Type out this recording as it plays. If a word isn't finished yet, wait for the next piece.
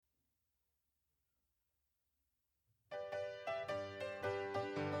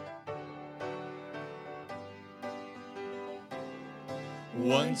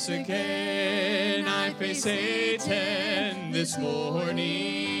Once again I face Satan this morning,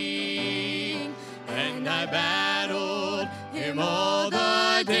 and I battled him all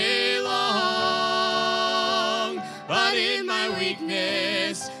the day long. But in my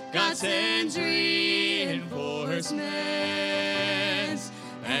weakness, God sends reinforcements,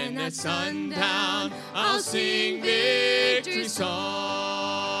 and at sundown I'll sing victory song.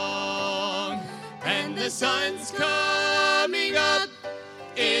 And the sun's coming up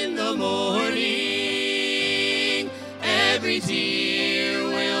in the morning, every tear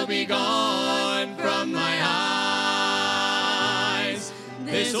will be gone from my eyes.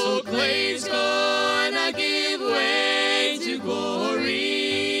 This old clay's gonna give way to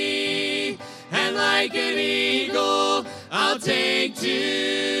glory, and like an eagle I'll take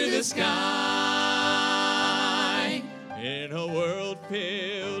to the sky. In a world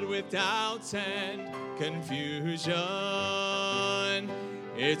filled with doubts and confusion,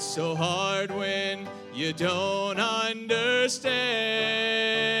 it's so hard when you don't understand.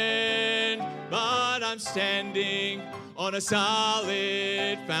 But I'm standing on a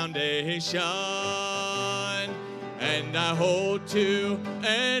solid foundation, and I hold to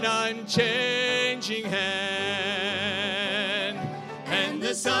an unchanging hand. And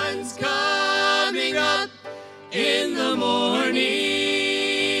the sun's coming up in the morning,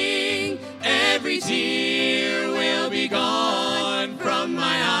 every tear will be gone from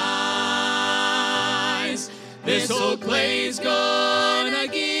my eyes. This old clay's gonna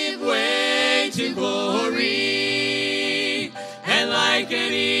give way to glory, and like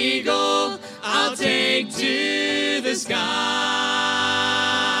an eagle I'll take to the sky.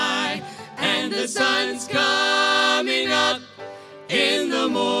 And the sun's coming up in the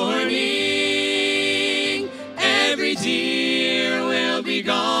morning, every tear will be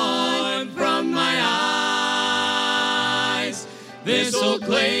gone from my eyes. This old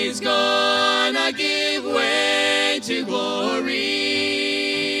clay's gonna give way to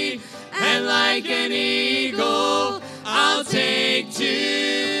glory, and like an eagle I'll take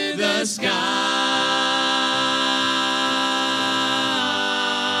to the sky.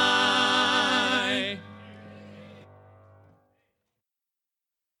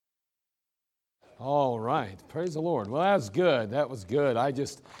 All right. Praise the Lord. Well, that was good. That was good.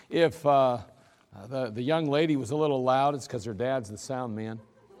 If the young lady was a little loud, it's because her dad's the sound man.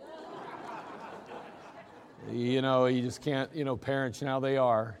 You know, you just can't, parents, they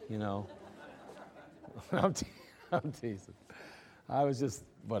are, I'm teasing. I was just,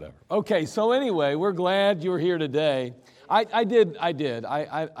 whatever. Okay, so anyway, we're glad you're here today. I did.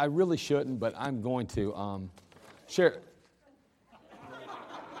 I really shouldn't, but I'm going to share.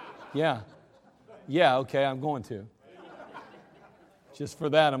 Yeah, okay, I'm going to. Just for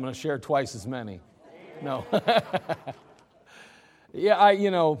that, I'm going to share twice as many. No.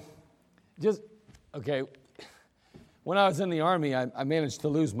 Yeah, okay. When I was in the Army, I managed to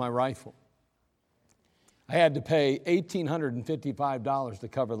lose my rifle. I had to pay $1,855 to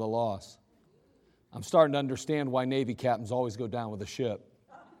cover the loss. I'm starting to understand why Navy captains always go down with a ship.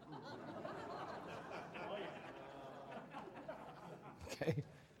 Okay.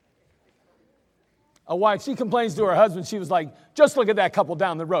 A wife, she complains to her husband. She was like, just look at that couple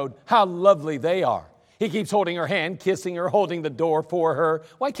down the road. How lovely they are. He keeps holding her hand, kissing her, holding the door for her.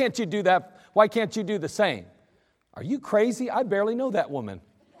 Why can't you do that? Why can't you do the same? Are you crazy? I barely know that woman.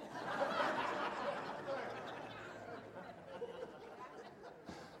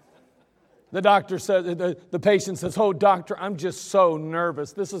 The doctor says, the patient says, oh, doctor, I'm just so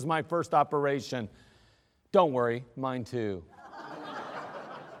nervous. This is my first operation. Don't worry, mine too.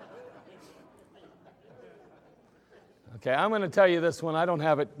 Okay, I'm going to tell you this one. I don't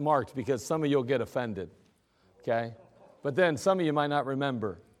have it marked because some of you will get offended. Okay? But then some of you might not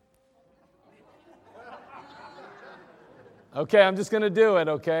remember. Okay, I'm just going to do it,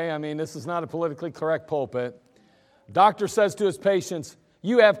 okay? I mean, this is not a politically correct pulpit. Doctor says to his patients,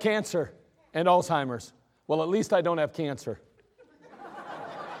 you have cancer and Alzheimer's. Well, at least I don't have cancer.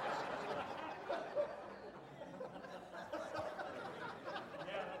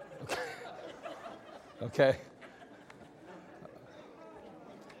 Okay.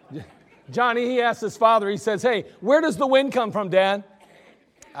 Johnny, he asked his father, he says, hey, where does the wind come from, Dad?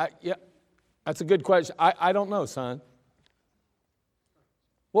 Yeah, that's a good question. I don't know, son.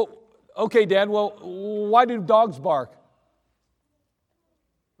 Well, okay, Dad, well, why do dogs bark?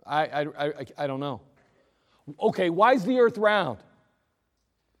 I don't know. Okay, why is the earth round?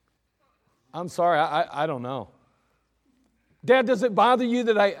 I'm sorry, I don't know. Dad, does it bother you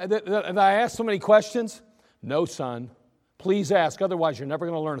that I ask so many questions? No, son. Please ask, otherwise you're never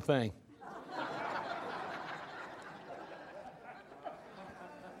going to learn a thing.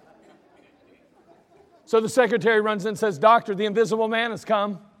 So the secretary runs in and says, "Doctor, the invisible man has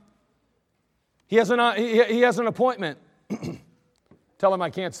come. He has an appointment." Tell him I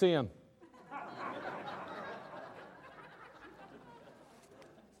can't see him.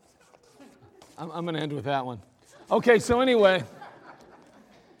 I'm going to end with that one. Okay, so anyway,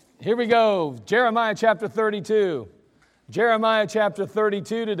 here we go. Jeremiah chapter 32. Jeremiah chapter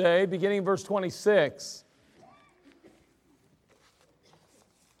 32 today, beginning verse 26.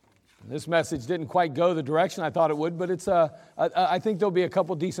 This message didn't quite go the direction I thought it would, but I think there'll be a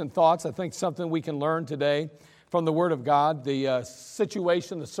couple decent thoughts. I think something we can learn today from the Word of God. The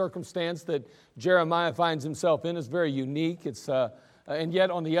situation, the circumstance that Jeremiah finds himself in is very unique. And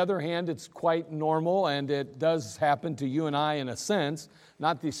yet, on the other hand, it's quite normal, and it does happen to you and I in a sense,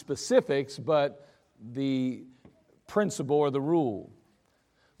 not the specifics, but the principle or the rule.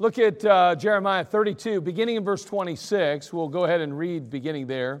 Look at Jeremiah 32, beginning in verse 26. We'll go ahead and read beginning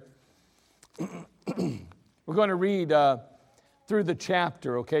there. We're going to read through the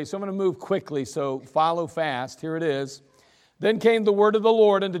chapter, okay? So I'm going to move quickly, so follow fast. Here it is. Then came the word of the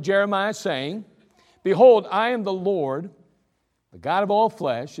Lord unto Jeremiah, saying, Behold, I am the Lord, the God of all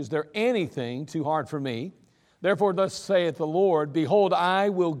flesh. Is there anything too hard for me? Therefore thus saith the Lord, Behold, I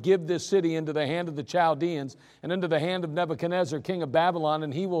will give this city into the hand of the Chaldeans, and into the hand of Nebuchadnezzar, king of Babylon,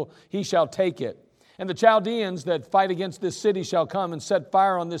 and he shall take it. And the Chaldeans that fight against this city shall come and set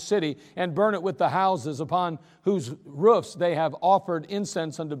fire on this city, and burn it with the houses upon whose roofs they have offered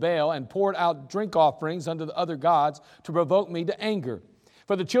incense unto Baal, and poured out drink offerings unto the other gods, to provoke me to anger.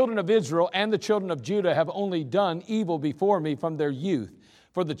 For the children of Israel and the children of Judah have only done evil before me from their youth.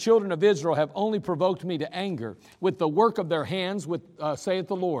 For the children of Israel have only provoked me to anger with the work of their hands, saith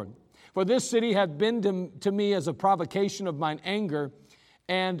the Lord. For this city hath been to me as a provocation of mine anger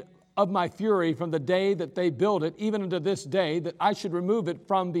and of my fury from the day that they built it, even unto this day, that I should remove it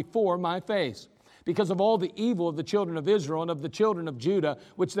from before my face, because of all the evil of the children of Israel and of the children of Judah,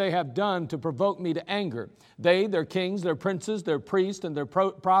 which they have done to provoke me to anger. They, their kings, their princes, their priests, and their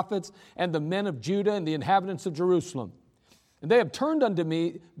prophets, and the men of Judah, and the inhabitants of Jerusalem. And they have turned unto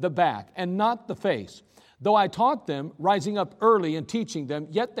me the back, and not the face. Though I taught them, rising up early and teaching them,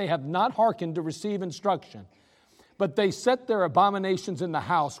 yet they have not hearkened to receive instruction. But they set their abominations in the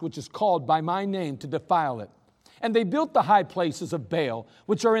house, which is called by my name, to defile it. And they built the high places of Baal,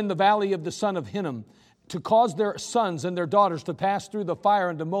 which are in the valley of the son of Hinnom, to cause their sons and their daughters to pass through the fire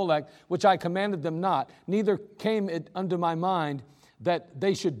unto Molech, which I commanded them not. Neither came it unto my mind that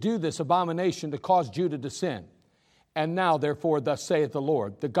they should do this abomination to cause Judah to sin. And now, therefore, thus saith the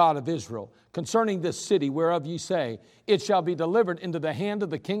Lord, the God of Israel, concerning this city whereof ye say, It shall be delivered into the hand of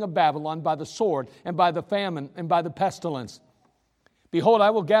the king of Babylon by the sword, and by the famine, and by the pestilence. Behold,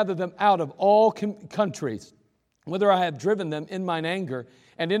 I will gather them out of all countries, whither I have driven them in mine anger,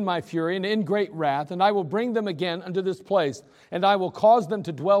 and in my fury, and in great wrath, and I will bring them again unto this place, and I will cause them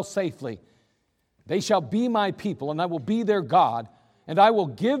to dwell safely. They shall be my people, and I will be their God, and I will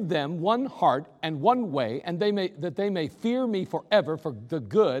give them one heart and one way, and that they may fear me forever for the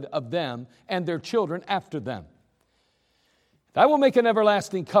good of them and their children after them. I will make an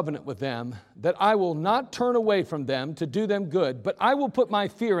everlasting covenant with them, that I will not turn away from them to do them good, but I will put my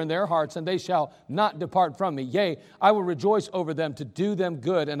fear in their hearts, and they shall not depart from me. Yea, I will rejoice over them to do them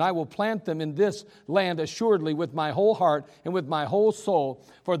good, and I will plant them in this land assuredly with my whole heart and with my whole soul.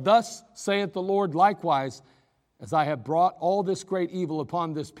 For thus saith the Lord likewise, as I have brought all this great evil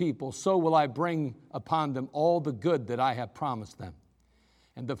upon this people, so will I bring upon them all the good that I have promised them.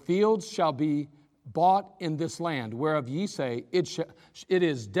 And the fields shall be bought in this land, whereof ye say, it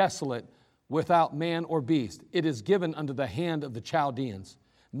is desolate without man or beast. It is given unto the hand of the Chaldeans.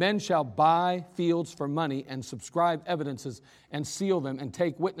 Men shall buy fields for money, and subscribe evidences, and seal them, and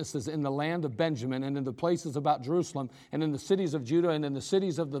take witnesses in the land of Benjamin, and in the places about Jerusalem, and in the cities of Judah, and in the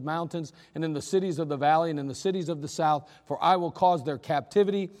cities of the mountains, and in the cities of the valley, and in the cities of the south. For I will cause their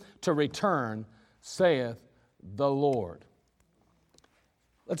captivity to return, saith the Lord.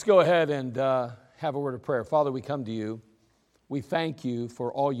 Let's go ahead and have a word of prayer. Father, we come to you. We thank you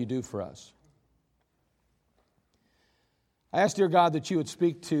for all you do for us. I ask, dear God, that you would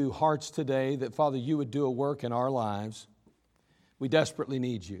speak to hearts today, that, Father, you would do a work in our lives. We desperately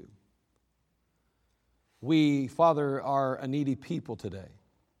need you. We, Father, are a needy people today.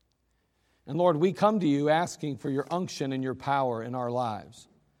 And, Lord, we come to you asking for your unction and your power in our lives.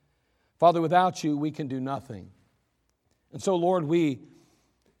 Father, without you, we can do nothing. And so, Lord, we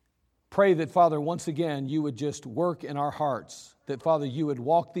pray that, Father, once again, you would just work in our hearts, that, Father, you would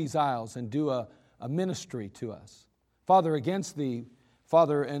walk these aisles and do a ministry to us. Father, against thee,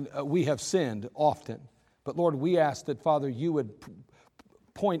 Father, and we have sinned often. But Lord, we ask that, Father, you would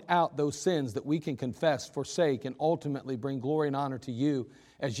point out those sins that we can confess, forsake, and ultimately bring glory and honor to you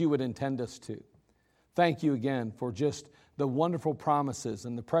as you would intend us to. Thank you again for just the wonderful promises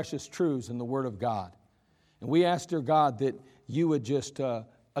and the precious truths in the Word of God. And we ask, dear God, that you would just,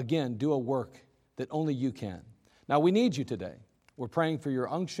 again, do a work that only you can. Now, we need you today. We're praying for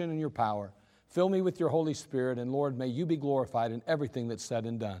your unction and your power. Fill me with your Holy Spirit, and Lord, may you be glorified in everything that's said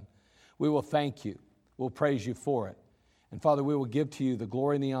and done. We will thank you. We'll praise you for it. And Father, we will give to you the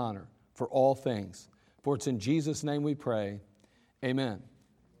glory and the honor for all things. For it's in Jesus' name we pray. Amen.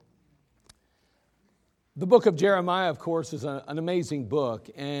 The book of Jeremiah, of course, is an amazing book,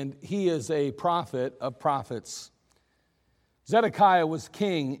 and he is a prophet of prophets. Zedekiah was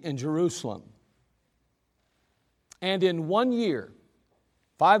king in Jerusalem. And in 1 year,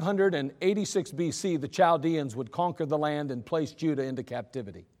 586 BC, the Chaldeans would conquer the land and place Judah into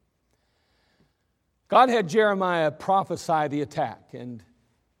captivity. God had Jeremiah prophesy the attack and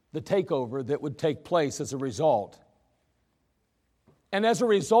the takeover that would take place as a result. And as a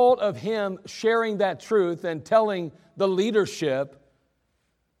result of him sharing that truth and telling the leadership,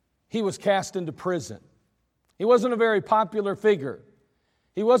 he was cast into prison. He wasn't a very popular figure.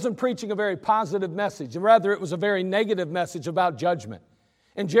 He wasn't preaching a very positive message. Rather, it was a very negative message about judgment.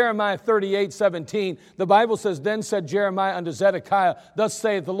 In Jeremiah 38:17, the Bible says, "Then said Jeremiah unto Zedekiah, Thus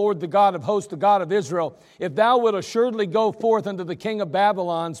saith the Lord, the God of hosts, the God of Israel, If thou wilt assuredly go forth unto the king of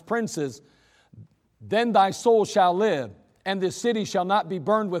Babylon's princes, then thy soul shall live, and this city shall not be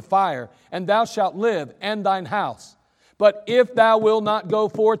burned with fire, and thou shalt live, and thine house. But if thou wilt not go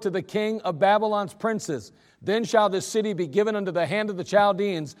forth to the king of Babylon's princes, then shall this city be given unto the hand of the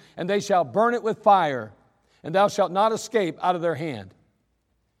Chaldeans, and they shall burn it with fire, and thou shalt not escape out of their hand."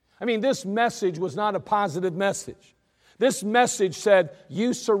 I mean, this message was not a positive message. This message said,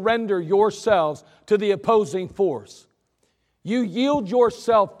 you surrender yourselves to the opposing force. You yield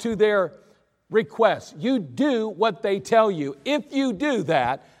yourself to their requests. You do what they tell you. If you do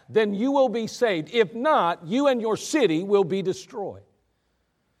that, then you will be saved. If not, you and your city will be destroyed.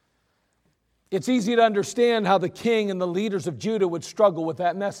 It's easy to understand how the king and the leaders of Judah would struggle with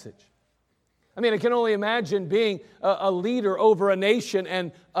that message. I mean, I can only imagine being a leader over a nation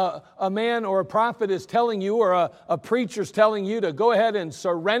and a man or a prophet is telling you, or a preacher's telling you to go ahead and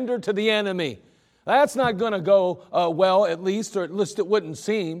surrender to the enemy. That's not going to go well, at least, or at least it wouldn't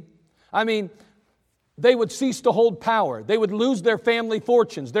seem. I mean, they would cease to hold power. They would lose their family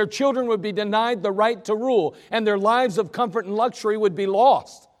fortunes. Their children would be denied the right to rule, and their lives of comfort and luxury would be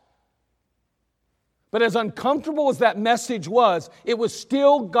lost. But as uncomfortable as that message was, it was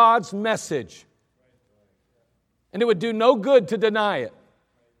still God's message. And it would do no good to deny it.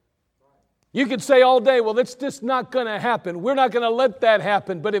 You could say all day, well, it's just not going to happen. We're not going to let that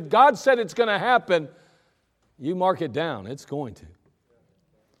happen. But if God said it's going to happen, you mark it down. It's going to.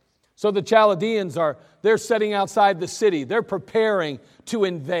 So the Chaldeans they're sitting outside the city. They're preparing to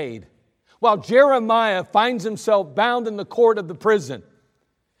invade. While Jeremiah finds himself bound in the court of the prison.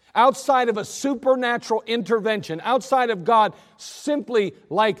 Outside of a supernatural intervention, outside of God simply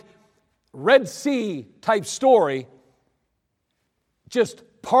like Red Sea type story, just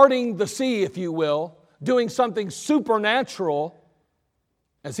parting the sea, if you will, doing something supernatural,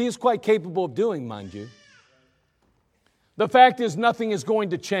 as he is quite capable of doing, mind you. The fact is, nothing is going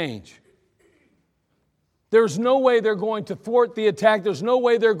to change. There's no way they're going to thwart the attack. There's no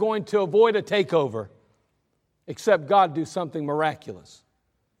way they're going to avoid a takeover, except God do something miraculous.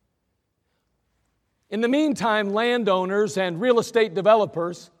 In the meantime, landowners and real estate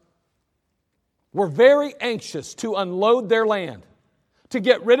developers were very anxious to unload their land, to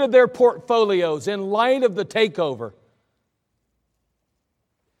get rid of their portfolios in light of the takeover.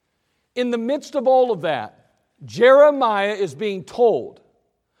 In the midst of all of that, Jeremiah is being told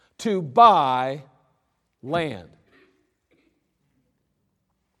to buy land.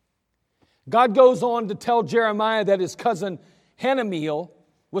 God goes on to tell Jeremiah that his cousin Hananiah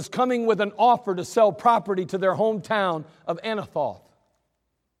was coming with an offer to sell property to their hometown of Anathoth.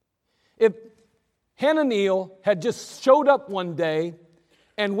 If Hananiah had just showed up one day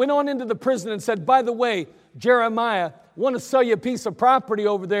and went on into the prison and said, by the way, Jeremiah, want to sell you a piece of property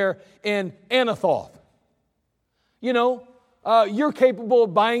over there in Anathoth. You know, you're capable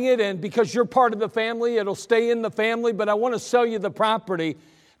of buying it, and because you're part of the family, it'll stay in the family, but I want to sell you the property.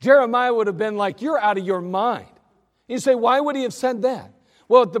 Jeremiah would have been like, you're out of your mind. You say, why would he have said that?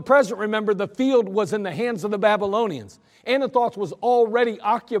 Well, at the present, remember, the field was in the hands of the Babylonians. Anathoth was already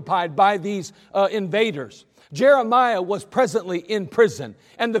occupied by these invaders. Jeremiah was presently in prison,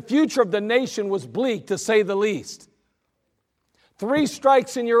 and the future of the nation was bleak, to say the least. 3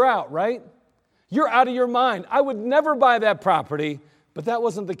 strikes and you're out, right? You're out of your mind. I would never buy that property. But that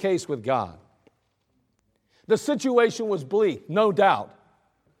wasn't the case with God. The situation was bleak, no doubt.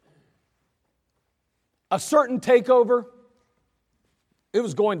 A certain takeover, it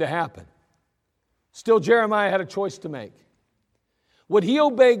was going to happen. Still, Jeremiah had a choice to make. Would he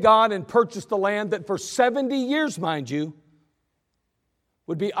obey God and purchase the land that for 70 years, mind you,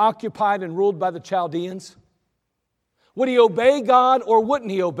 would be occupied and ruled by the Chaldeans? Would he obey God or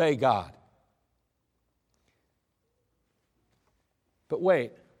wouldn't he obey God? But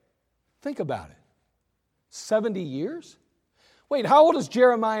wait, think about it. 70 years? Wait, how old is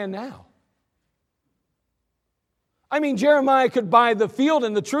Jeremiah now? I mean, Jeremiah could buy the field,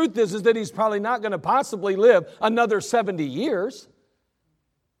 and the truth is that he's probably not going to possibly live another 70 years.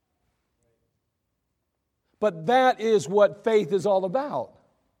 But that is what faith is all about.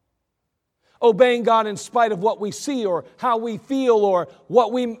 Obeying God in spite of what we see or how we feel or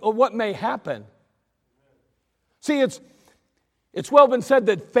what may happen. See, it's well been said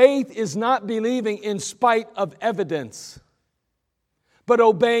that faith is not believing in spite of evidence, but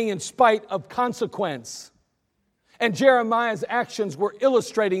obeying in spite of consequence. And Jeremiah's actions were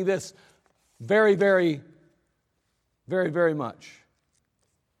illustrating this very, very, very, very much.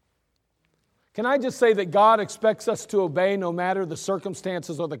 Can I just say that God expects us to obey no matter the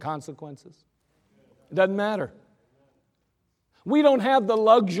circumstances or the consequences? It doesn't matter. We don't have the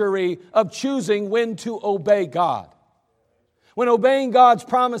luxury of choosing when to obey God. When obeying God's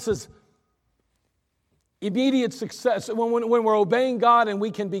promises, immediate success, when we're obeying God and we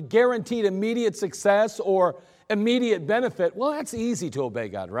can be guaranteed immediate success or immediate benefit, well, that's easy to obey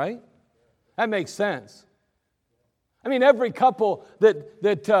God, right? That makes sense. I mean, every couple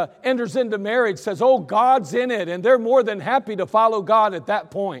that enters into marriage says, oh, God's in it, and they're more than happy to follow God at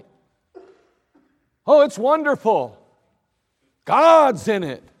that point. Oh, it's wonderful. God's in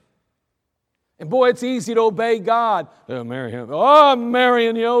it. And boy, it's easy to obey God. Oh, marry him. Oh, I'm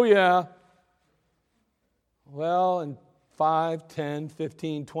marrying you, oh yeah. Well, and 5, 10,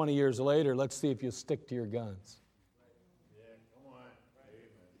 15, 20 years later, let's see if you stick to your guns. Yeah, come on.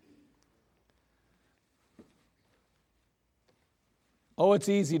 Oh, it's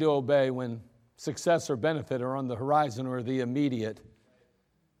easy to obey when success or benefit are on the horizon or the immediate.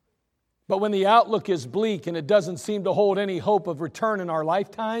 But when the outlook is bleak and it doesn't seem to hold any hope of return in our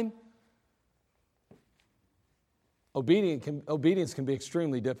lifetime, obedience can be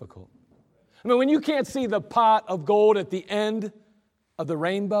extremely difficult. I mean, when you can't see the pot of gold at the end of the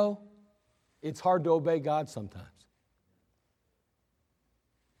rainbow, it's hard to obey God sometimes.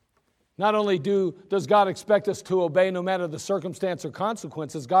 Not only does God expect us to obey no matter the circumstance or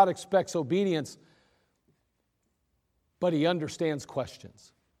consequences, God expects obedience, but He understands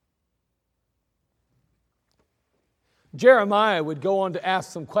questions. Jeremiah would go on to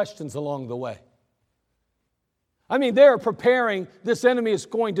ask some questions along the way. I mean, they're preparing, this enemy is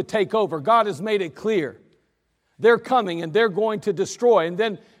going to take over. God has made it clear. They're coming and they're going to destroy. And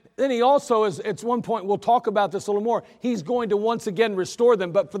then he also, at one point, we'll talk about this a little more, he's going to once again restore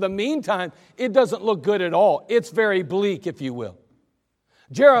them. But for the meantime, it doesn't look good at all. It's very bleak, if you will.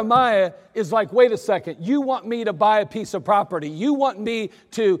 Jeremiah is like, wait a second, you want me to buy a piece of property. You want me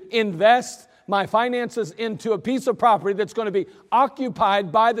to invest my finances into a piece of property that's going to be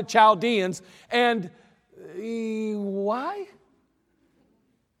occupied by the Chaldeans. And why?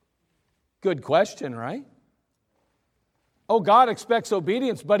 Good question, right? Oh, God expects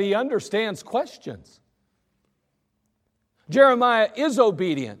obedience, but He understands questions. Jeremiah is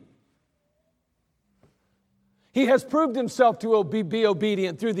obedient. He has proved himself to be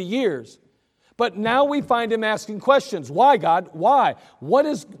obedient through the years. But now we find him asking questions. Why, God? Why? What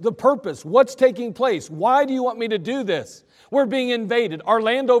is the purpose? What's taking place? Why do you want me to do this? We're being invaded, our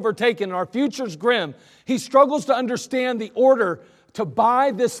land overtaken, our future's grim. He struggles to understand the order to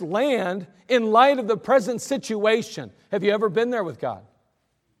buy this land in light of the present situation. Have you ever been there with God?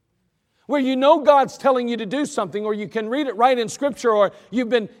 Where you know God's telling you to do something, or you can read it right in Scripture, or you've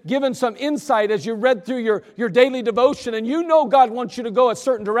been given some insight as you read through your daily devotion, and you know God wants you to go a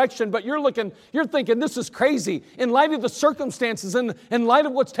certain direction, but you're thinking, this is crazy. In light of the circumstances, in light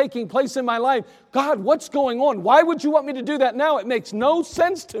of what's taking place in my life, God, what's going on? Why would you want me to do that now? It makes no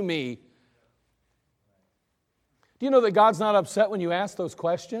sense to me. Do you know that God's not upset when you ask those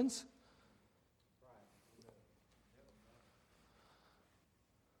questions?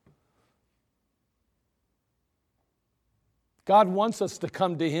 God wants us to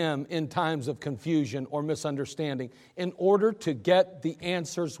come to Him in times of confusion or misunderstanding in order to get the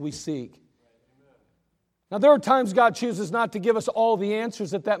answers we seek. Now, there are times God chooses not to give us all the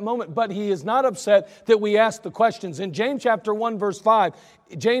answers at that moment, but He is not upset that we ask the questions. In James chapter 1, verse 5,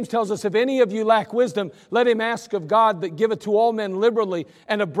 James tells us, if any of you lack wisdom, let him ask of God that giveth to all men liberally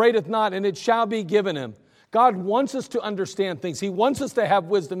and upbraideth not, and it shall be given him. God wants us to understand things. He wants us to have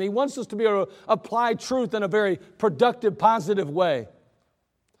wisdom. He wants us to be able to apply truth in a very productive, positive way.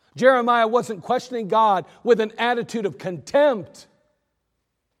 Jeremiah wasn't questioning God with an attitude of contempt,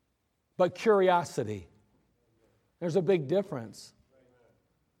 but curiosity. There's a big difference.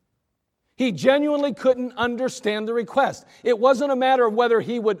 He genuinely couldn't understand the request. It wasn't a matter of whether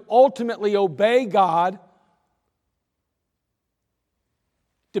he would ultimately obey God,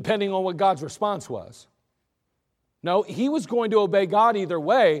 depending on what God's response was. No, he was going to obey God either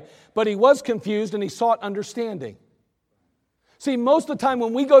way, but he was confused and he sought understanding. See, most of the time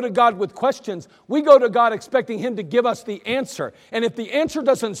when we go to God with questions, we go to God expecting Him to give us the answer. And if the answer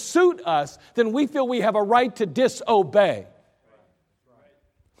doesn't suit us, then we feel we have a right to disobey.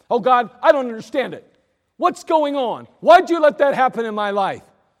 Oh God, I don't understand it. What's going on? Why'd you let that happen in my life?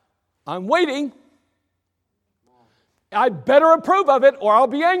 I'm waiting. I'd better approve of it or I'll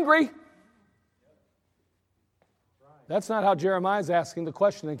be angry. That's not how Jeremiah's asking the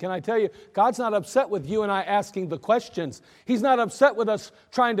question. And can I tell you, God's not upset with you and I asking the questions. He's not upset with us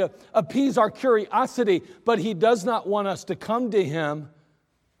trying to appease our curiosity, but He does not want us to come to Him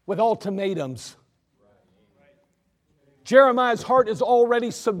with ultimatums. Jeremiah's heart is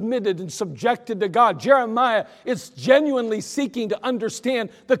already submitted and subjected to God. Jeremiah is genuinely seeking to understand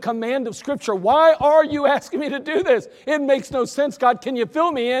the command of Scripture. Why are you asking me to do this? It makes no sense, God. Can you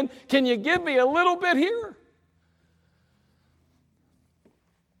fill me in? Can you give me a little bit here?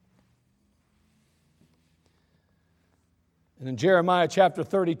 And in Jeremiah chapter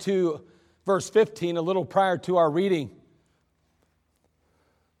 32, verse 15, a little prior to our reading,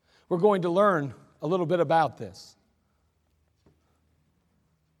 we're going to learn a little bit about this.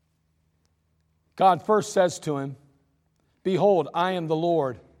 God first says to him, "Behold, I am the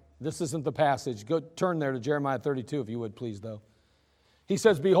Lord." This isn't the passage. Go turn there to Jeremiah 32, if you would, please, though. He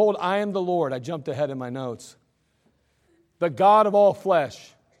says, "Behold, I am the Lord." I jumped ahead in my notes. "The God of all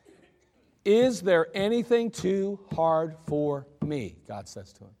flesh. Is there anything too hard for me?" God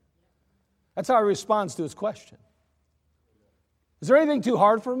says to him. That's how he responds to his question. Is there anything too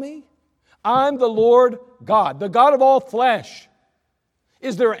hard for me? I'm the Lord God, the God of all flesh.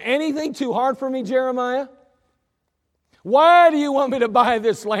 Is there anything too hard for me, Jeremiah? Why do you want me to buy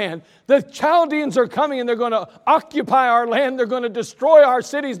this land? The Chaldeans are coming and they're going to occupy our land. They're going to destroy our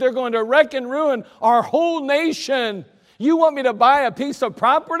cities. They're going to wreck and ruin our whole nation. You want me to buy a piece of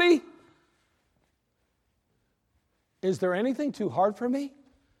property? Is there anything too hard for me?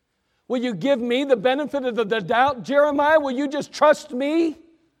 Will you give me the benefit of the doubt, Jeremiah? Will you just trust me?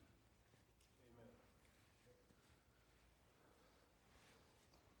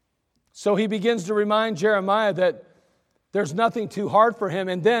 So he begins to remind Jeremiah that there's nothing too hard for him.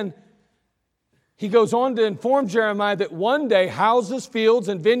 And then he goes on to inform Jeremiah that one day houses, fields,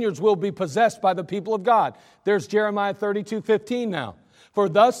 and vineyards will be possessed by the people of God. There's Jeremiah 32:15 now. "For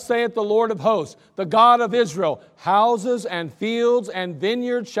thus saith the Lord of hosts, the God of Israel, houses and fields and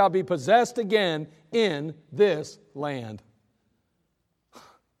vineyards shall be possessed again in this land."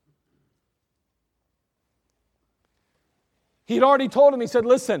 He'd already told him, he said,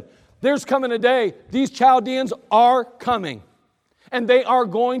 listen, there's coming a day, these Chaldeans are coming, and they are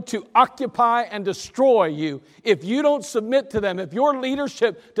going to occupy and destroy you. If you don't submit to them, if your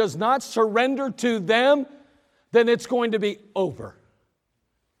leadership does not surrender to them, then it's going to be over.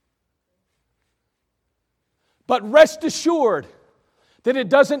 But rest assured that it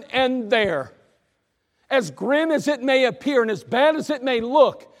doesn't end there. As grim as it may appear and as bad as it may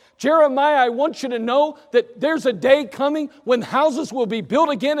look, Jeremiah, I want you to know that there's a day coming when houses will be built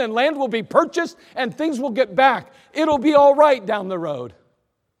again and land will be purchased and things will get back. It'll be all right down the road.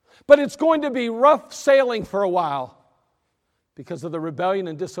 But it's going to be rough sailing for a while because of the rebellion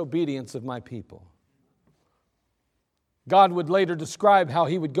and disobedience of my people. God would later describe how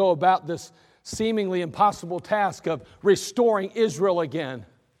He would go about this seemingly impossible task of restoring Israel again.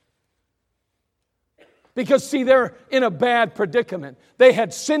 Because, see, they're in a bad predicament. They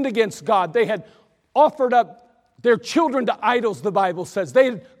had sinned against God. They had offered up their children to idols, the Bible says. They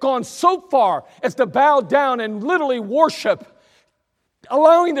had gone so far as to bow down and literally worship,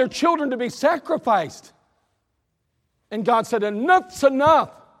 allowing their children to be sacrificed. And God said, enough's enough.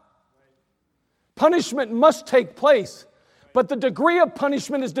 Punishment must take place. But the degree of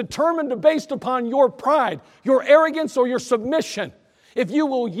punishment is determined based upon your pride, your arrogance, or your submission. If you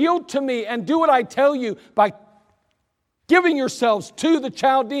will yield to me and do what I tell you by giving yourselves to the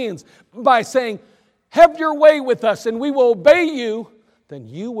Chaldeans, by saying, have your way with us and we will obey you, then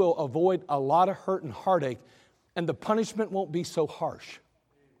you will avoid a lot of hurt and heartache, and the punishment won't be so harsh.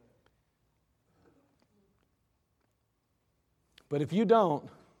 But if you don't,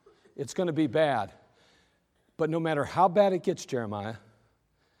 it's going to be bad. But no matter how bad it gets, Jeremiah,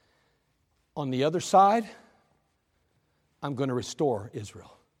 on the other side, I'm going to restore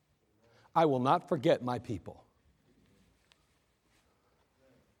Israel. I will not forget my people.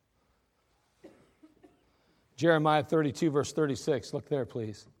 Jeremiah 32, verse 36. Look there,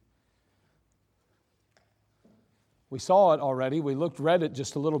 please. We saw it already. We read it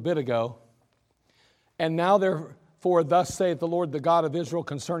just a little bit ago. And now therefore, thus saith the Lord, the God of Israel,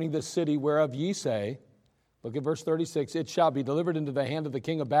 concerning this city whereof ye say, look at verse 36, it shall be delivered into the hand of the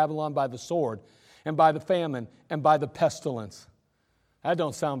king of Babylon by the sword, and by the famine, and by the pestilence. That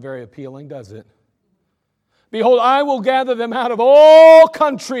don't sound very appealing, does it? Behold, I will gather them out of all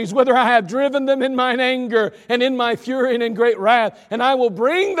countries, whither I have driven them in mine anger, and in my fury, and in great wrath, and I will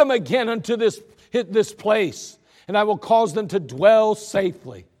bring them again unto this place, and I will cause them to dwell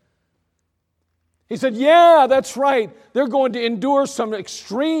safely. He said, yeah, that's right. They're going to endure some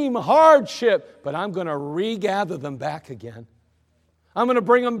extreme hardship, but I'm going to regather them back again. I'm going to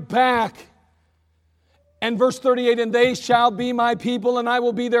bring them back. And verse 38, and they shall be my people, and I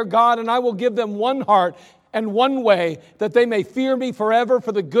will be their God, and I will give them one heart and one way, that they may fear me forever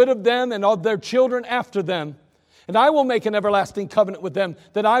for the good of them and of their children after them. And I will make an everlasting covenant with them,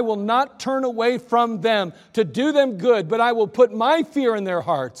 that I will not turn away from them to do them good, but I will put my fear in their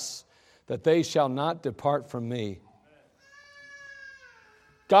hearts, that they shall not depart from me.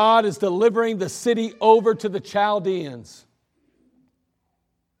 God is delivering the city over to the Chaldeans.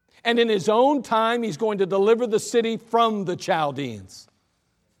 And in His own time, He's going to deliver the city from the Chaldeans.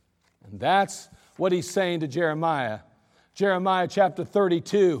 And that's what He's saying to Jeremiah. Jeremiah chapter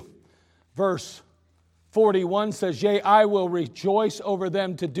 32, verse 41 says, yea, I will rejoice over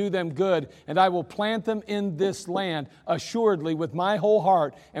them to do them good, and I will plant them in this land assuredly with my whole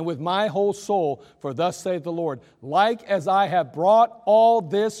heart and with my whole soul. For thus saith the Lord, like as I have brought all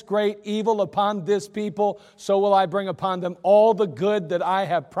this great evil upon this people, so will I bring upon them all the good that I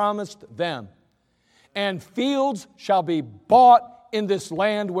have promised them. And fields shall be bought in this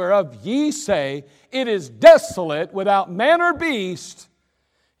land whereof ye say, it is desolate without man or beast.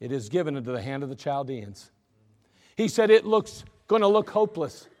 It is given into the hand of the Chaldeans. He said it going to look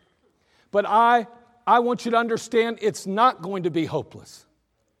hopeless. But I want you to understand it's not going to be hopeless.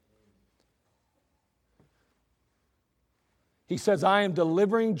 He says, I am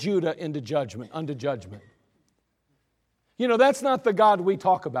delivering Judah unto judgment. You know, that's not the God we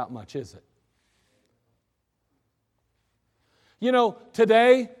talk about much, is it? You know,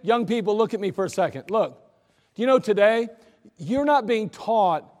 today, young people, look at me for a second. Look, you know, today, you're not being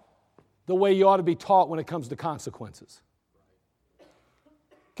taught the way you ought to be taught when it comes to consequences.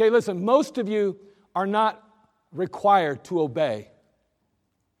 Okay, listen, most of you are not required to obey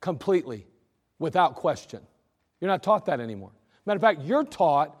completely, without question. You're not taught that anymore. Matter of fact, you're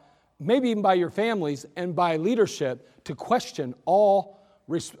taught, maybe even by your families and by leadership, to question all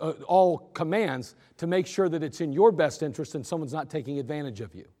commands to make sure that it's in your best interest and someone's not taking advantage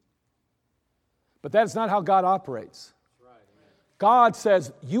of you. But that's not how God operates. God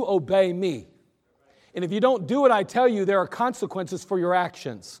says, you obey me. And if you don't do what I tell you, there are consequences for your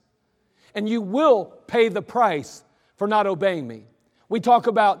actions. And you will pay the price for not obeying me. We talk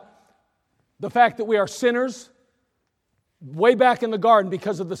about the fact that we are sinners way back in the garden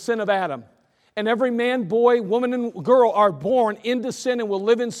because of the sin of Adam. And every man, boy, woman, and girl are born into sin and will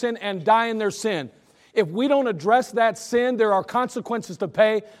live in sin and die in their sin. If we don't address that sin, there are consequences to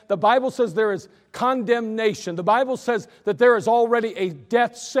pay. The Bible says there is condemnation. The Bible says that there is already a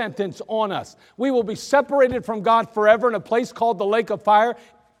death sentence on us. We will be separated from God forever in a place called the lake of fire.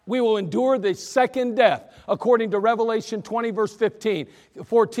 We will endure the second death, according to Revelation 20, verse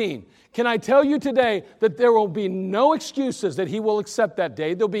 14. Can I tell you today that there will be no excuses that He will accept that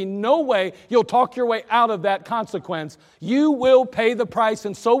day? There'll be no way you'll talk your way out of that consequence. You will pay the price,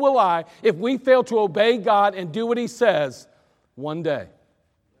 and so will I, if we fail to obey God and do what He says one day.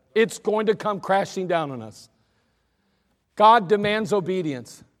 It's going to come crashing down on us. God demands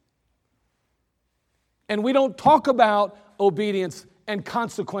obedience. And we don't talk about obedience and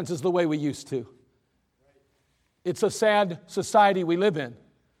consequences the way we used to. It's a sad society we live in,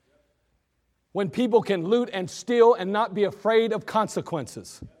 when people can loot and steal and not be afraid of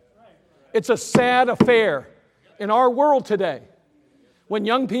consequences. It's a sad affair in our world today, when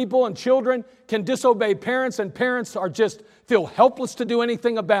young people and children can disobey parents and parents are just feel helpless to do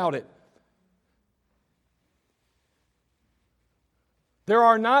anything about it. There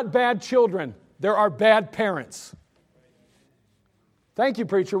are not bad children. there are bad parents. Thank you,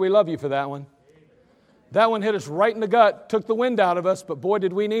 preacher. We love you for that one. That one hit us right in the gut, took the wind out of us, but boy,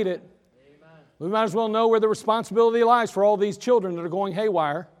 did we need it. We might as well know where the responsibility lies for all these children that are going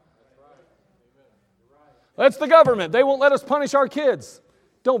haywire. That's the government. They won't let us punish our kids.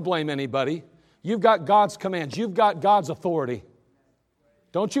 Don't blame anybody. You've got God's commands. You've got God's authority.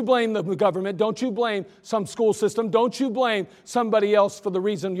 Don't you blame the government. Don't you blame some school system. Don't you blame somebody else for the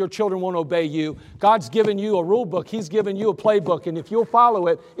reason your children won't obey you. God's given you a rule book. He's given you a playbook. And if you'll follow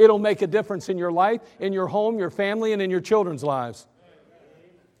it, it'll make a difference in your life, in your home, your family, and in your children's lives.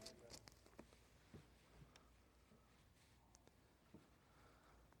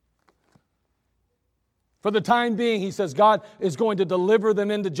 For the time being, he says, God is going to deliver them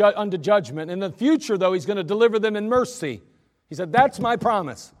unto judgment. In the future, though, he's going to deliver them in mercy. He said, that's my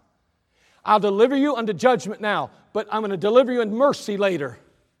promise. I'll deliver you unto judgment now, but I'm going to deliver you in mercy later.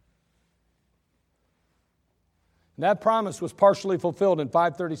 And that promise was partially fulfilled in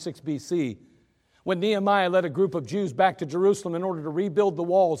 536 BC when Nehemiah led a group of Jews back to Jerusalem in order to rebuild the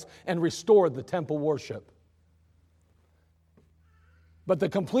walls and restore the temple worship. But the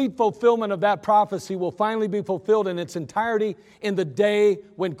complete fulfillment of that prophecy will finally be fulfilled in its entirety in the day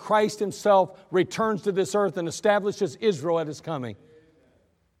when Christ himself returns to this earth and establishes Israel at his coming.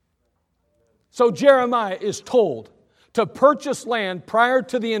 So Jeremiah is told to purchase land prior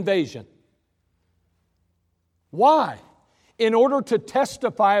to the invasion. Why? In order to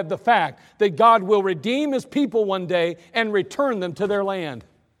testify of the fact that God will redeem his people one day and return them to their land.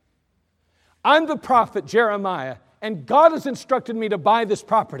 I'm the prophet Jeremiah, and God has instructed me to buy this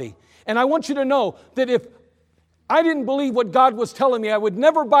property. And I want you to know that if I didn't believe what God was telling me, I would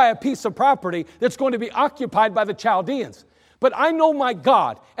never buy a piece of property that's going to be occupied by the Chaldeans. But I know my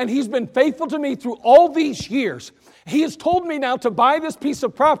God, and he's been faithful to me through all these years. He has told me now to buy this piece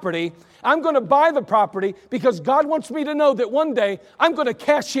of property. I'm going to buy the property because God wants me to know that one day I'm going to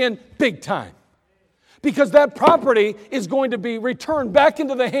cash in big time. Because that property is going to be returned back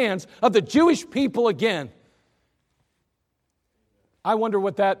into the hands of the Jewish people again. I wonder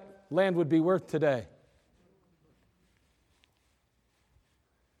what that land would be worth today.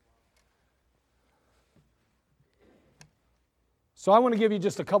 So I want to give you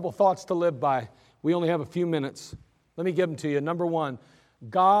just a couple thoughts to live by. We only have a few minutes. Let me give them to you. Number one,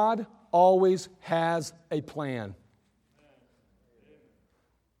 God always has a plan.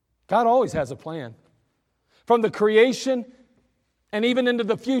 God always has a plan. From the creation and even into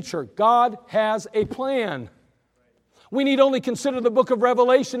the future, God has a plan. We need only consider the book of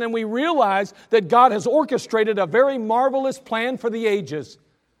Revelation and we realize that God has orchestrated a very marvelous plan for the ages.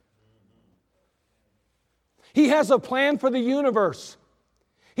 He has a plan for the universe.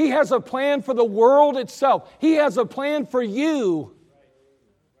 He has a plan for the world itself. He has a plan for you.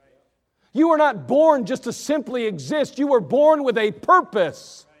 You are not born just to simply exist. You were born with a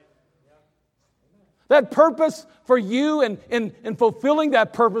purpose. That purpose for you and fulfilling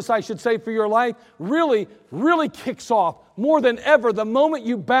that purpose, I should say, for your life, really kicks off more than ever the moment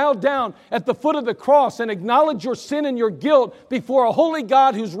you bow down at the foot of the cross and acknowledge your sin and your guilt before a holy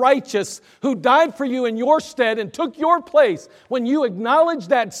God who's righteous, who died for you in your stead and took your place. When you acknowledge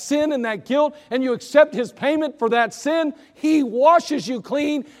that sin and that guilt and you accept his payment for that sin, he washes you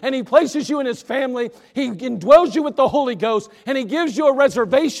clean and he places you in his family. He indwells you with the Holy Ghost and he gives you a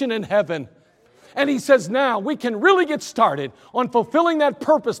reservation in heaven. And he says, now we can really get started on fulfilling that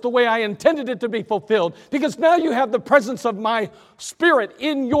purpose the way I intended it to be fulfilled. Because now you have the presence of my Spirit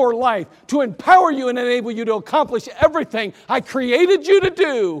in your life to empower you and enable you to accomplish everything I created you to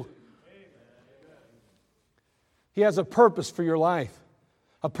do. He has a purpose for your life,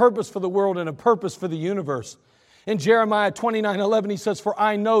 a purpose for the world, and a purpose for the universe. In Jeremiah 29:11, he says, for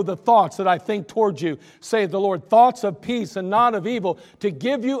I know the thoughts that I think toward you, saith the Lord, thoughts of peace and not of evil, to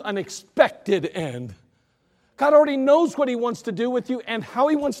give you an expected end. God already knows what he wants to do with you and how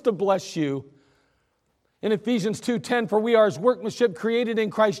he wants to bless you. In Ephesians 2:10, for we are his workmanship created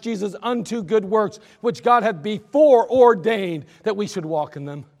in Christ Jesus unto good works, which God hath before ordained that we should walk in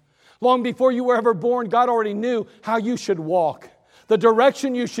them. Long before you were ever born, God already knew how you should walk, the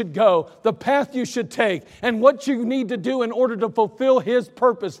direction you should go, the path you should take, and what you need to do in order to fulfill his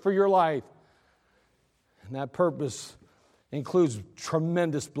purpose for your life. And that purpose includes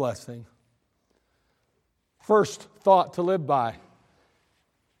tremendous blessing. First thought to live by: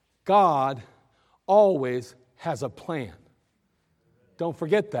 God always has a plan. Don't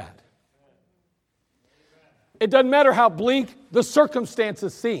forget that. It doesn't matter how bleak the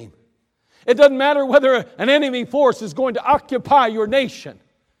circumstances seem. It doesn't matter whether an enemy force is going to occupy your nation.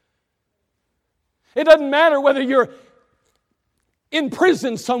 It doesn't matter whether you're in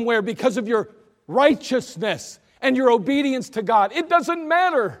prison somewhere because of your righteousness and your obedience to God. It doesn't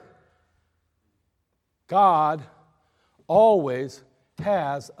matter. God always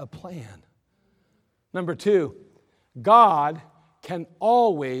has a plan. Number 2, God can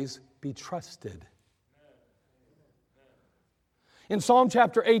always be trusted. In Psalm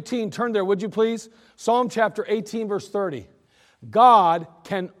chapter 18, turn there, would you please? Psalm chapter 18, verse 30. God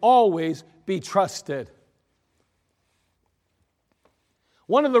can always be trusted.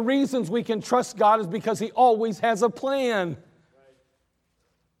 One of the reasons we can trust God is because He always has a plan.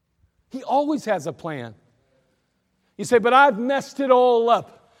 He always has a plan. You say, but I've messed it all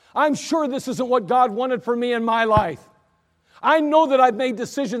up. I'm sure this isn't what God wanted for me in my life. I know that I've made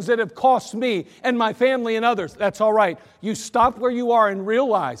decisions that have cost me and my family and others. That's all right. You stop where you are and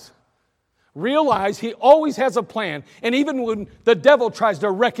realize He always has a plan. And even when the devil tries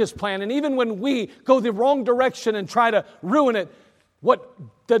to wreck His plan, and even when we go the wrong direction and try to ruin it, what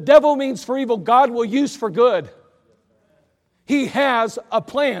the devil means for evil, God will use for good. He has a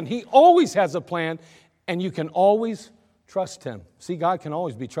plan. He always has a plan, and you can always trust Him. See, God can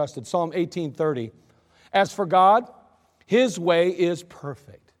always be trusted. Psalm 18:30. As for God, His way is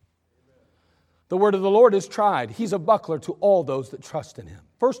perfect. The word of the Lord is tried. He's a buckler to all those that trust in Him.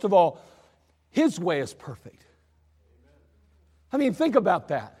 First of all, His way is perfect. I mean, think about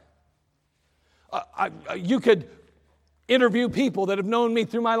that. You could interview people that have known me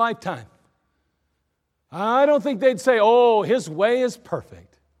through my lifetime. I don't think they'd say, oh, His way is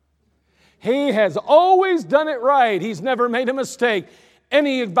perfect. He has always done it right. He's never made a mistake.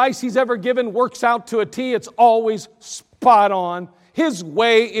 Any advice He's ever given works out to a T. It's always spot on. His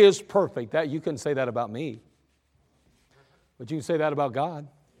way is perfect. That you can say that about me. But you can say that about God.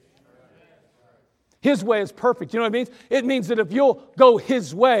 His way is perfect. You know what it means? It means that if you'll go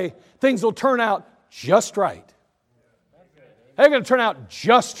His way, things will turn out just right. They're going to turn out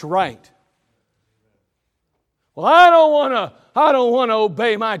just right. Well, I don't want to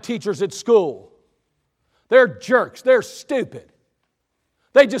obey my teachers at school. They're jerks. They're stupid.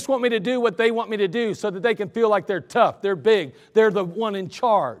 They just want me to do what they want me to do so that they can feel like they're tough, they're big, they're the one in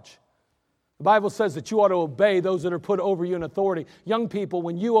charge. The Bible says that you ought to obey those that are put over you in authority. Young people,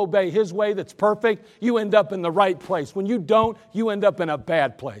 when you obey His way that's perfect, you end up in the right place. When you don't, you end up in a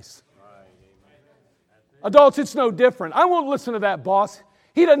bad place. Adults, it's no different. I won't listen to that boss.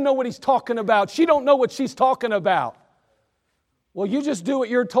 He doesn't know what he's talking about. She don't know what she's talking about. Well, you just do what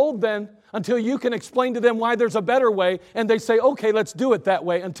you're told then until you can explain to them why there's a better way, and they say, okay, let's do it that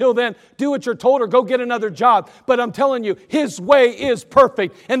way. Until then, do what you're told or go get another job. But I'm telling you, His way is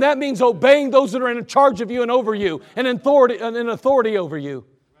perfect, and that means obeying those that are in charge of you and over you, and in authority over you.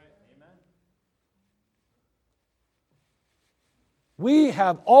 We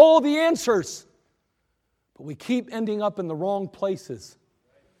have all the answers, but we keep ending up in the wrong places.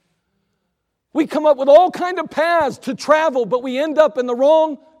 We come up with all kind of paths to travel, but we end up in the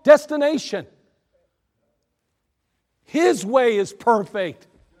wrong destination. His way is perfect.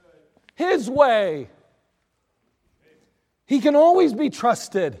 His way. He can always be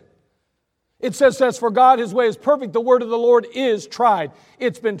trusted. It says, as for God, His way is perfect. The word of the Lord is tried.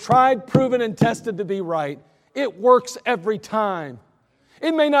 It's been tried, proven, and tested to be right. It works every time.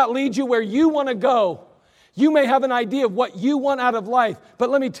 It may not lead you where you want to go. You may have an idea of what you want out of life, but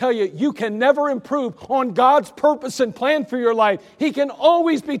let me tell you, you can never improve on God's purpose and plan for your life. He can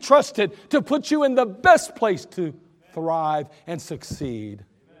always be trusted to put you in the best place to thrive and succeed.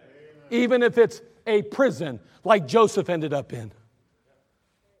 Even if it's a prison like Joseph ended up in.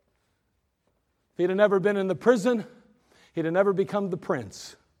 If he'd have never been in the prison, he'd have never become the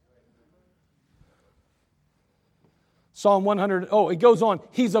prince. Psalm 100, it goes on.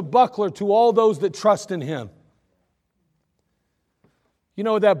 He's a buckler to all those that trust in Him. You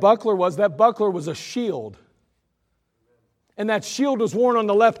know what that buckler was? That buckler was a shield. And that shield was worn on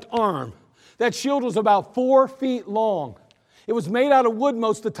the left arm. That shield was about 4 feet long. It was made out of wood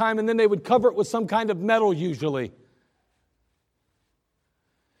most of the time, and then they would cover it with some kind of metal usually.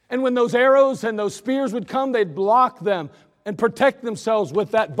 And when those arrows and those spears would come, they'd block them and protect themselves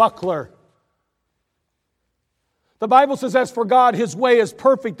with that buckler. The Bible says, as for God, His way is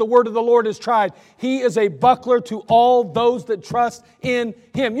perfect. The word of the Lord is tried. He is a buckler to all those that trust in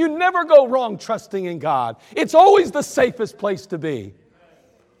Him. You never go wrong trusting in God. It's always the safest place to be.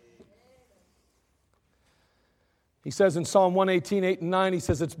 He says in Psalm 118, 8 and 9, he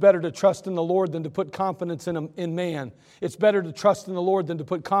says, it's better to trust in the Lord than to put confidence in man. It's better to trust in the Lord than to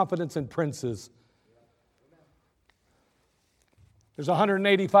put confidence in princes. There's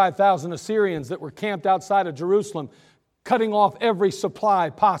 185,000 Assyrians that were camped outside of Jerusalem, cutting off every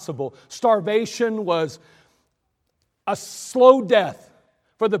supply possible. Starvation was a slow death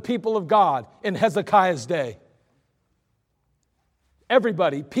for the people of God in Hezekiah's day.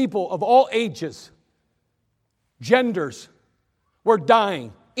 Everybody, people of all ages, genders, were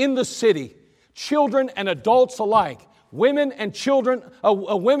dying in the city. Children and adults alike, women and children,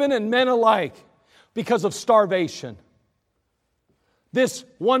 women and men alike, because of starvation. This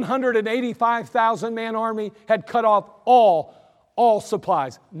 185,000-man army had cut off all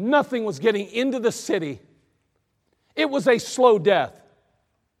supplies. Nothing was getting into the city. It was a slow death.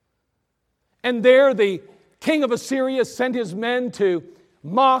 And there the king of Assyria sent his men to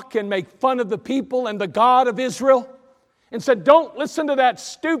mock and make fun of the people and the God of Israel and said, don't listen to that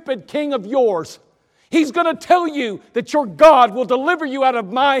stupid king of yours. He's going to tell you that your God will deliver you out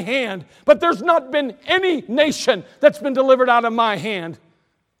of my hand, but there's not been any nation that's been delivered out of my hand.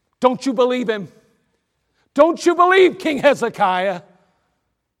 Don't you believe him? Don't you believe King Hezekiah?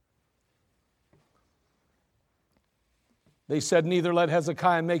 They said, neither let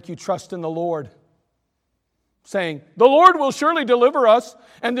Hezekiah make you trust in the Lord, saying, the Lord will surely deliver us,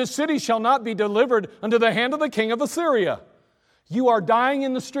 and this city shall not be delivered unto the hand of the king of Assyria. You are dying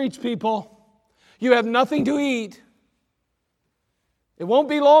in the streets, people. You have nothing to eat. It won't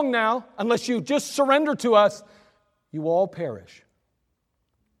be long now, unless you just surrender to us. You will all perish.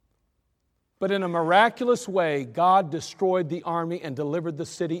 But in a miraculous way, God destroyed the army and delivered the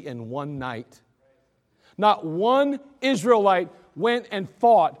city in one night. Not one Israelite went and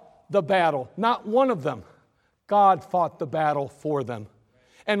fought the battle. Not one of them. God fought the battle for them.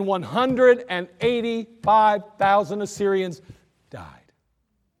 And 185,000 Assyrians died.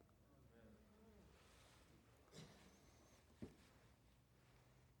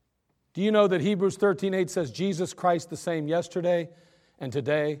 Do you know that Hebrews 13:8 says Jesus Christ the same yesterday and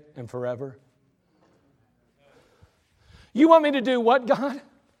today and forever? You want me to do what, God?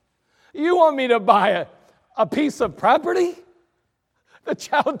 You want me to buy a piece of property? The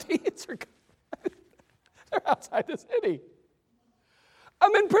Chaldeans are they're outside the city.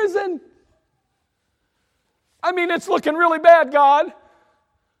 I'm in prison. I mean, it's looking really bad, God.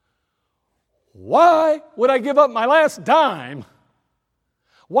 Why would I give up my last dime?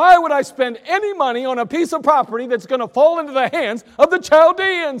 Why would I spend any money on a piece of property that's going to fall into the hands of the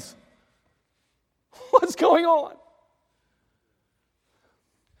Chaldeans? What's going on?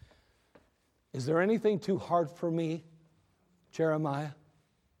 Is there anything too hard for me, Jeremiah?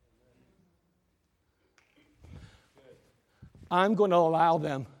 I'm going to allow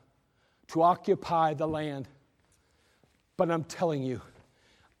them to occupy the land. But I'm telling you,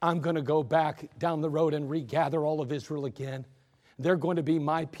 I'm going to go back down the road and regather all of Israel again. They're going to be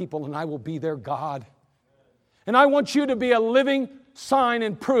my people, and I will be their God. And I want you to be a living sign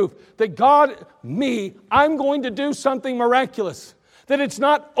and proof that God, I'm going to do something miraculous. That it's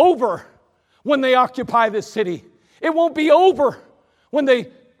not over when they occupy this city. It won't be over when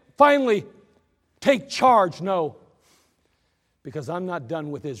they finally take charge. No, because I'm not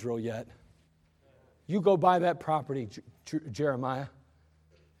done with Israel yet. You go buy that property, Jeremiah,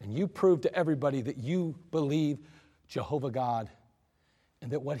 and you prove to everybody that you believe Jehovah God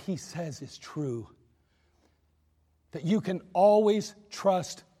and that what he says is true. That you can always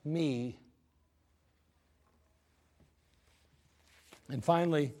trust me. And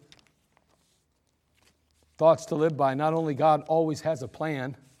finally, thoughts to live by. Not only God always has a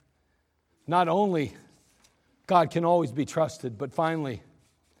plan, not only God can always be trusted, but finally,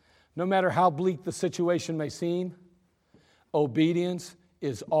 no matter how bleak the situation may seem, obedience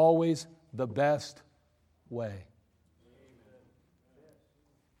is always the best way.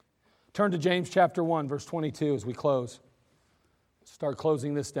 Turn to James chapter 1, verse 22 as we close. Start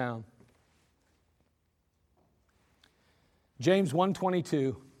closing this down. James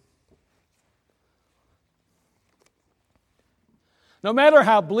 1:22. No matter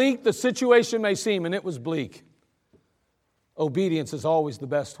how bleak the situation may seem, and it was bleak, obedience is always the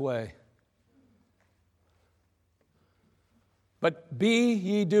best way. But be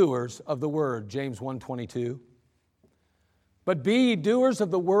ye doers of the word, James 1:22. But be ye doers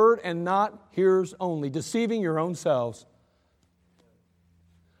of the word and not hearers only, deceiving your own selves.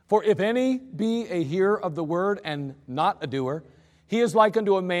 For if any be a hearer of the word and not a doer, he is like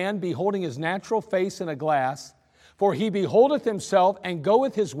unto a man beholding his natural face in a glass. For he beholdeth himself and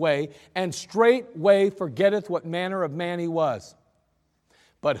goeth his way, and straightway forgetteth what manner of man he was.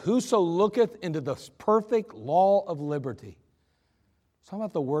 But whoso looketh into the perfect law of liberty, it's talking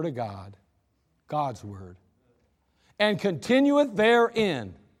about the word of God, God's word, and continueth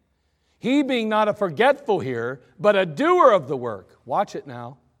therein, he being not a forgetful hearer, but a doer of the work. Watch it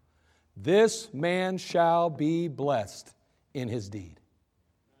now. This man shall be blessed in his deed.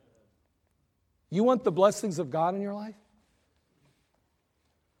 You want the blessings of God in your life?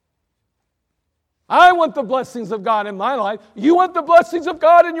 I want the blessings of God in my life. You want the blessings of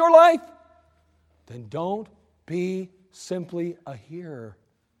God in your life? Then don't be simply a hearer.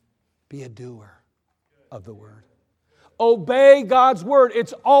 Be a doer of the word. Obey God's word.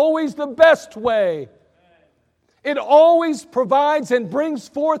 It's always the best way. It always provides and brings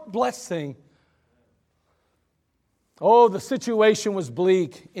forth blessing. Oh, the situation was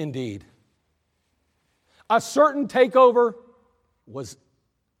bleak indeed. A certain takeover was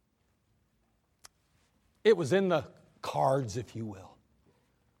in the cards, if you will.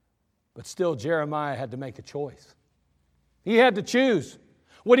 But still, Jeremiah had to make a choice. He had to choose.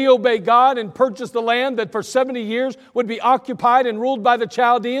 Would he obey God and purchase the land that for 70 years would be occupied and ruled by the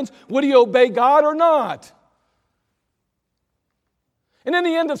Chaldeans? Would he obey God or not? And in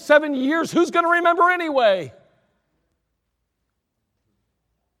the end of 7 years, who's going to remember anyway?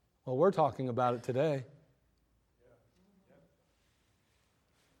 Well, we're talking about it today.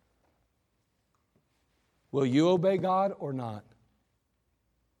 Will you obey God or not?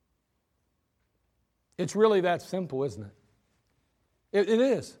 It's really that simple, isn't it? It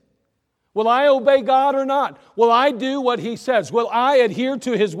is. Will I obey God or not? Will I do what He says? Will I adhere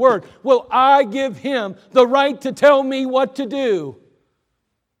to His word? Will I give Him the right to tell me what to do?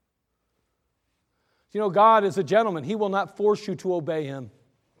 You know, God is a gentleman. He will not force you to obey Him.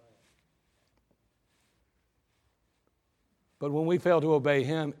 But when we fail to obey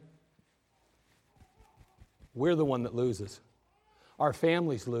Him, we're the one that loses. Our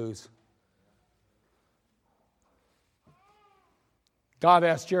families lose. God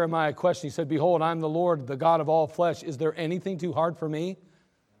asked Jeremiah a question. He said, "Behold, I'm the Lord, the God of all flesh. Is there anything too hard for me?"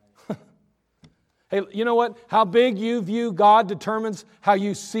 Hey, you know what? How big you view God determines how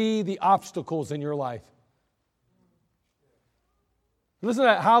you see the obstacles in your life. Listen to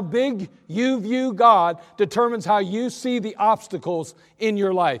that. How big you view God determines how you see the obstacles in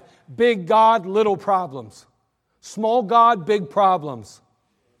your life. Big God, little problems. Small God, big problems.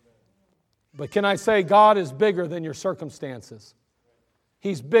 But can I say God is bigger than your circumstances?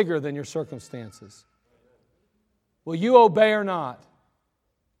 He's bigger than your circumstances. Will you obey or not?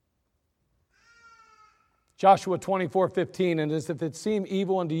 Joshua 24:15, and as if it seem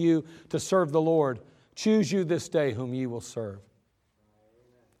evil unto you to serve the Lord, choose you this day whom ye will serve.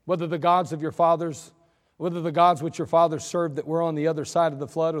 Whether the gods which your fathers served that were on the other side of the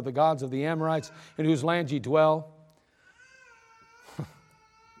flood, or the gods of the Amorites in whose land ye dwell.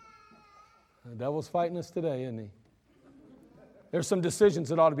 The devil's fighting us today, isn't he? There's some decisions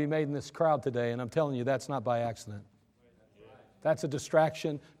that ought to be made in this crowd today, and I'm telling you, that's not by accident. That's a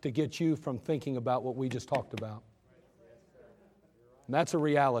distraction to get you from thinking about what we just talked about. And that's a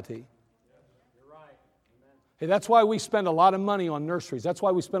reality. Hey, that's why we spend a lot of money on nurseries. That's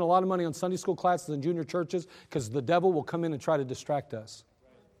why we spend a lot of money on Sunday school classes and junior churches, because the devil will come in and try to distract us.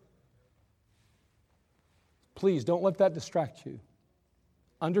 Please, don't let that distract you.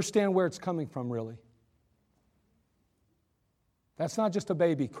 Understand where it's coming from, really. That's not just a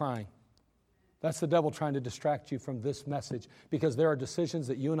baby crying. That's the devil trying to distract you from this message, because there are decisions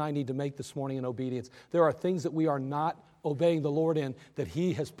that you and I need to make this morning in obedience. There are things that we are not obeying the Lord in, that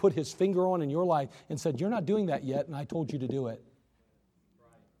He has put His finger on in your life and said, "You're not doing that yet, and I told you to do it."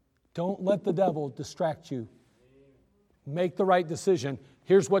 Don't let the devil distract you. Make the right decision.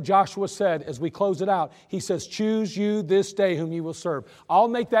 Here's what Joshua said as we close it out. He says, "Choose you this day whom you will serve." I'll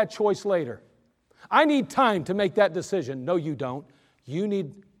make that choice later. I need time to make that decision. No, you don't. You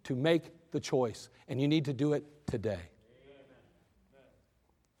need to make the choice, and you need to do it today.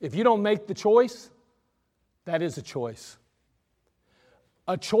 If you don't make the choice, that is a choice.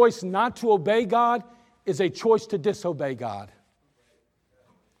 A choice not to obey God is a choice to disobey God.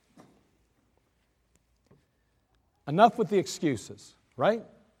 Enough with the excuses, right?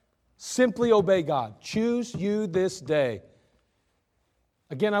 Simply obey God. Choose you this day.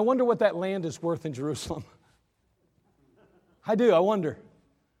 Again, I wonder what that land is worth in Jerusalem. I do, I wonder.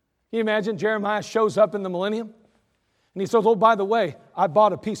 Can you imagine Jeremiah shows up in the millennium and he says, "Oh, by the way, I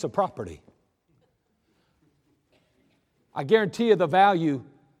bought a piece of property." I guarantee you the value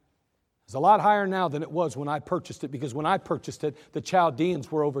is a lot higher now than it was when I purchased it, because when I purchased it, the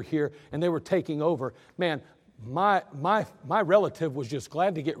Chaldeans were over here and they were taking over. Man, my relative was just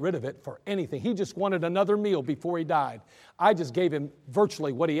glad to get rid of it for anything. He just wanted another meal before he died. I just gave him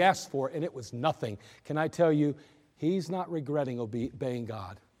virtually what he asked for, and it was nothing. Can I tell you, he's not regretting obeying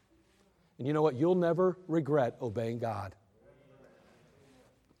God. And you know what? You'll never regret obeying God.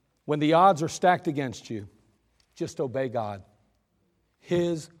 When the odds are stacked against you, just obey God.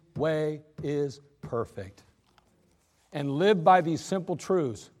 His way is perfect. And live by these simple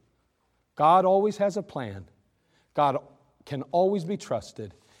truths. God always has a plan. God can always be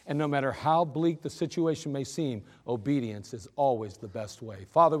trusted. And no matter how bleak the situation may seem, obedience is always the best way.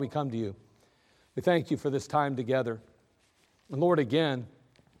 Father, we come to you. We thank you for this time together. And Lord, again,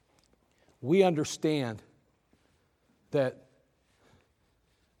 we understand that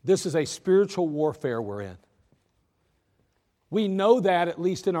this is a spiritual warfare we're in. We know that, at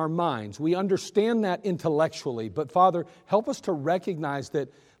least in our minds. We understand that intellectually. But Father, help us to recognize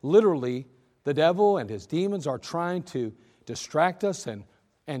that literally the devil and his demons are trying to distract us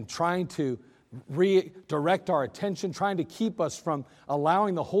and trying to redirect our attention, trying to keep us from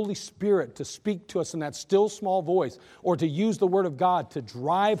allowing the Holy Spirit to speak to us in that still small voice, or to use the Word of God to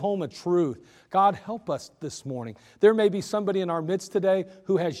drive home a truth. God, help us this morning. There may be somebody in our midst today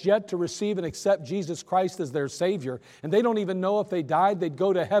who has yet to receive and accept Jesus Christ as their Savior, and they don't even know if they died, they'd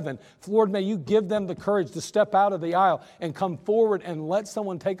go to heaven. Lord, may you give them the courage to step out of the aisle and come forward and let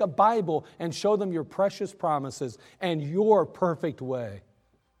someone take a Bible and show them your precious promises and your perfect way.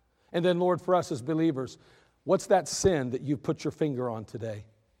 And then, Lord, for us as believers, what's that sin that you've put your finger on today?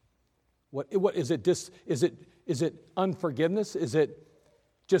 What is it? Is it unforgiveness? Is it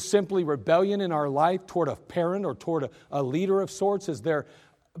just simply rebellion in our life toward a parent or toward a leader of sorts? Is there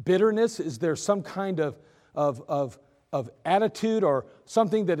bitterness? Is there some kind of attitude or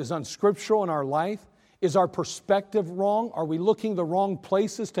something that is unscriptural in our life? Is our perspective wrong? Are we looking the wrong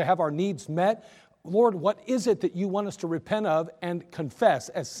places to have our needs met? Lord, what is it that you want us to repent of and confess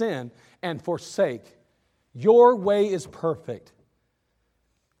as sin and forsake? Your way is perfect.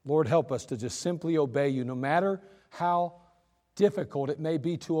 Lord, help us to just simply obey you, no matter how difficult it may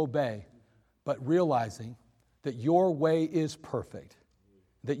be to obey, but realizing that your way is perfect,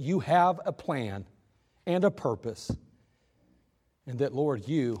 that you have a plan and a purpose, and that, Lord,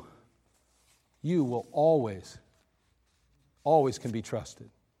 you will always can be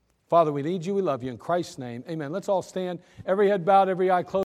trusted. Father, we need you. We love you. In Christ's name, amen. Let's all stand. Every head bowed, every eye closed.